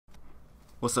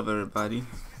What's up, everybody?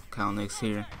 Kyle Nix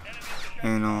here,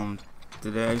 and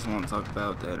today I just want to talk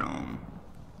about that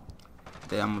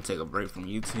that I'm gonna take a break from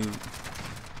YouTube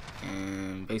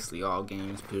and basically all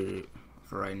games, period,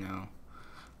 for right now.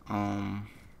 I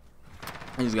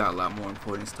just got a lot more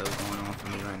important stuff going on for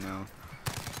me right now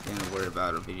than to worry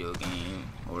about a video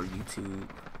game or YouTube,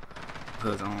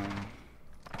 because I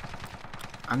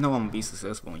know I'm gonna be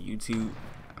successful on YouTube.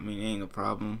 I mean, it ain't a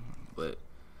problem, but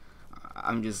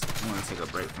I'm just want to take a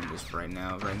break from this right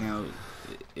now. Right now,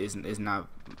 it's not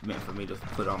meant for me to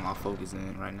put all my focus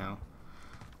in right now.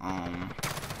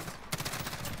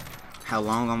 How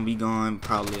long I'm gonna be gone?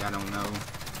 Probably, I don't know.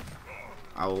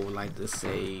 I would like to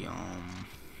say, I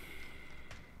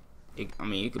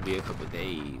mean, it could be a couple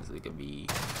days. It could be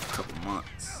a couple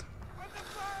months.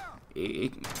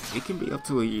 It can be up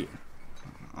to a year.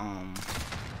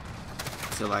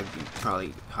 Till I can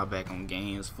probably hop back on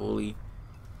games fully,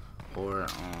 or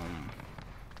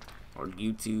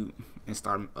YouTube, and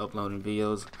start uploading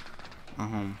videos.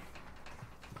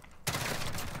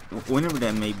 Whenever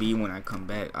that may be, when I come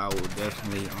back, I will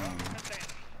definitely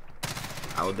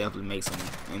make some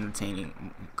entertaining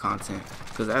content,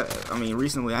 because I mean,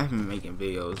 recently I've been making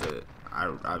videos that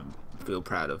I feel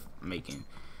proud of making.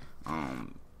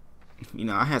 You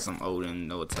know, I had some Odin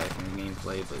no attachment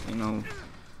gameplay, but you know,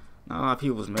 not a lot of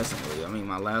people was messing with it. I mean,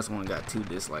 my last one got 2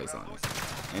 dislikes on it,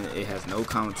 and it has no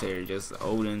commentary, just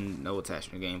Odin no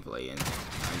attachment gameplay, and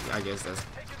I guess that's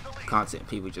content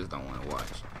people just don't want to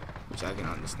watch, which I can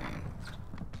understand.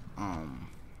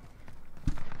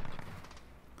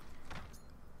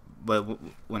 But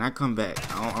when I come back,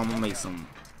 I'm gonna make some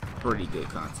pretty good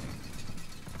content,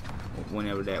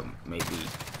 whenever that may be.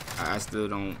 I still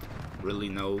don't really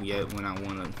know yet when I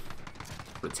want to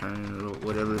return or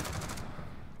whatever,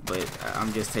 but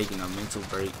I'm just taking a mental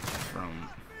break from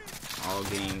all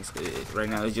games. Right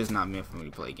now, it's just not meant for me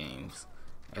to play games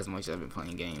as much as I've been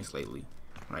playing games lately.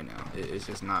 Right now, it's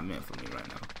just not meant for me right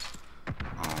now.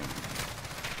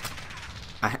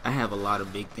 I have a lot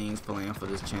of big things planned for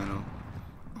this channel.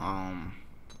 I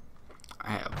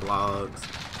have vlogs.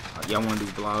 Y'all want to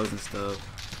do vlogs and stuff.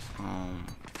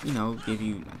 You know, give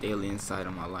you daily insight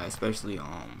on my life, especially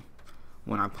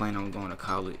when I plan on going to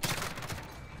college.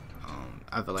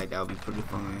 I feel like that would be pretty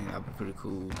fun. That would be pretty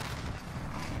cool.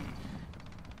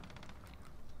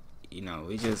 You know,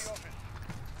 it just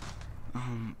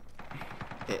I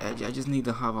just need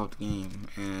to hop off the game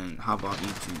and hop off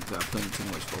YouTube, because I'm putting too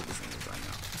much focus in it right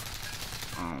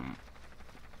now.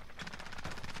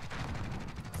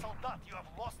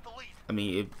 I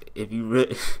mean, if you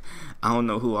really, I don't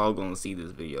know who all gonna see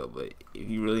this video, but if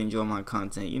you really enjoy my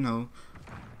content, you know,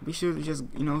 be sure to just,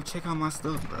 you know, check out my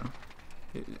stuff, bro.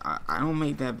 I don't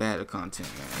make that bad of content,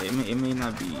 man. It may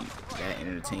not be that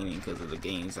entertaining because of the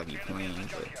games I be playing,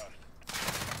 but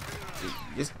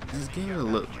just give it a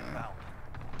look, man.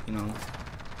 You know,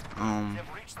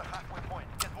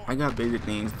 I got bigger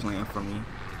things planned for me.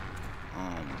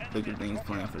 Bigger things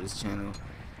planned for this channel.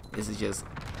 This is just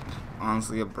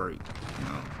honestly a break, you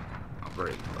know, a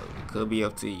break. But it could be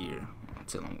up to a year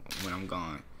until when I'm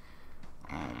gone.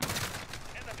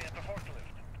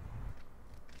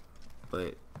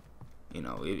 But you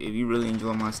know, if you really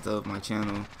enjoy my stuff, my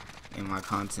channel, and my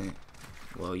content,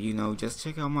 well, you know, just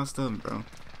check out my stuff, bro.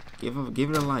 Give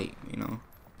it a like, you know.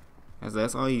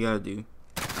 That's all you gotta do.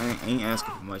 I ain't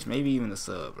asking for much. Maybe even a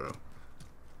sub, bro.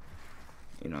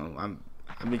 You know, I've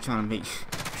been trying to make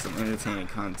some entertaining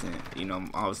content. You know,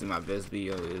 obviously my best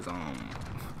video is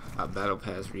a battle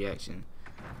pass reaction.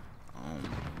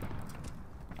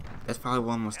 That's probably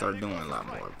what I'm gonna start doing a lot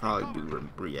more. Probably do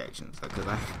reactions, because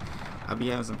I be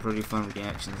having some pretty fun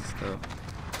reactions and stuff,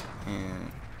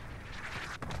 and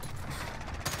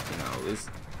you know,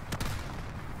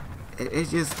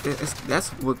 that's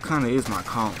what kind of is my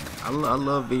calling. I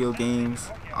love video games.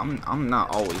 I'm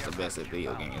not always the best at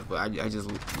video games, but I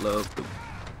just love to,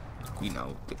 you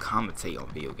know, to commentate on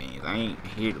video games. I ain't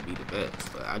here to be the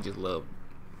best, but I just love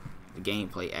the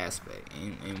gameplay aspect,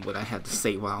 and what I have to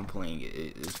say while I'm playing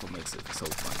it is what makes it so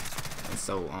fun and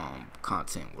so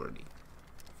content worthy.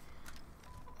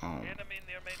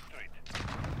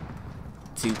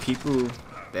 To people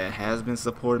that has been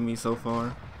supporting me so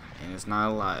far, and it's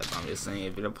not a lot, I'm just saying,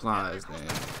 if it applies, then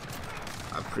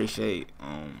I appreciate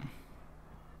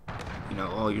you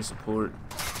know, all your support,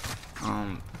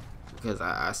 because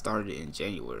I started in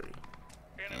January,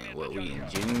 and what, we in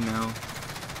June now,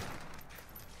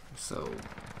 so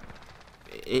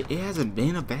it hasn't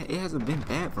been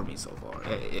bad for me so far.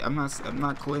 I'm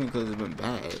not quitting because it's been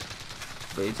bad,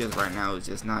 but it just right now, it's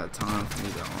just not a time for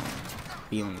me to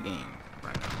be on the game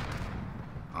right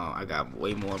now. I got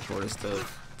way more important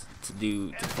stuff to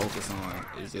do to focus on.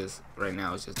 It's just right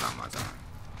now it's just not my time.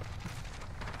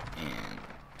 And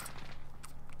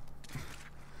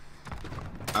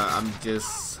I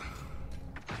just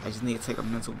need to take a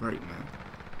mental break, man,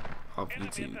 off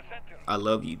YouTube. I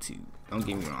love YouTube. Don't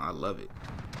get me wrong, I love it.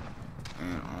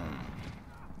 And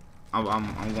I'm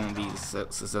gonna be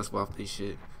successful off this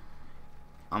shit.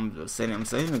 I'm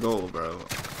setting a goal, bro.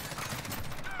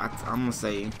 I'm gonna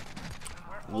say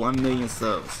 1 million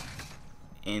subs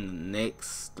in the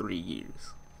next 3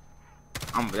 years.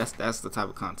 That's the type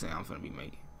of content I'm gonna be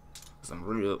making. Some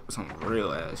real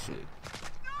ass shit.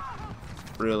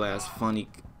 Real ass funny,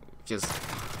 just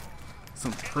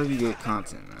some pretty good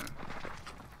content, man.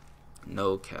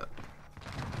 No cap.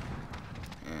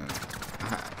 And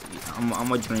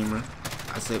I'm a dreamer.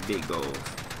 I set big goals,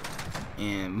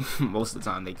 and most of the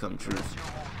time they come true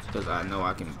because I know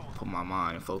I can put my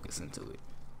mind and focus into it.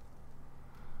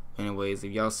 Anyways,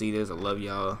 if y'all see this, I love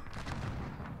y'all.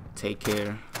 Take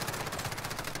care.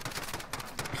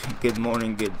 Good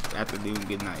morning, good afternoon,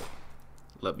 good night.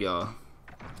 Love y'all.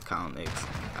 Kyle Nix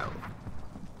out.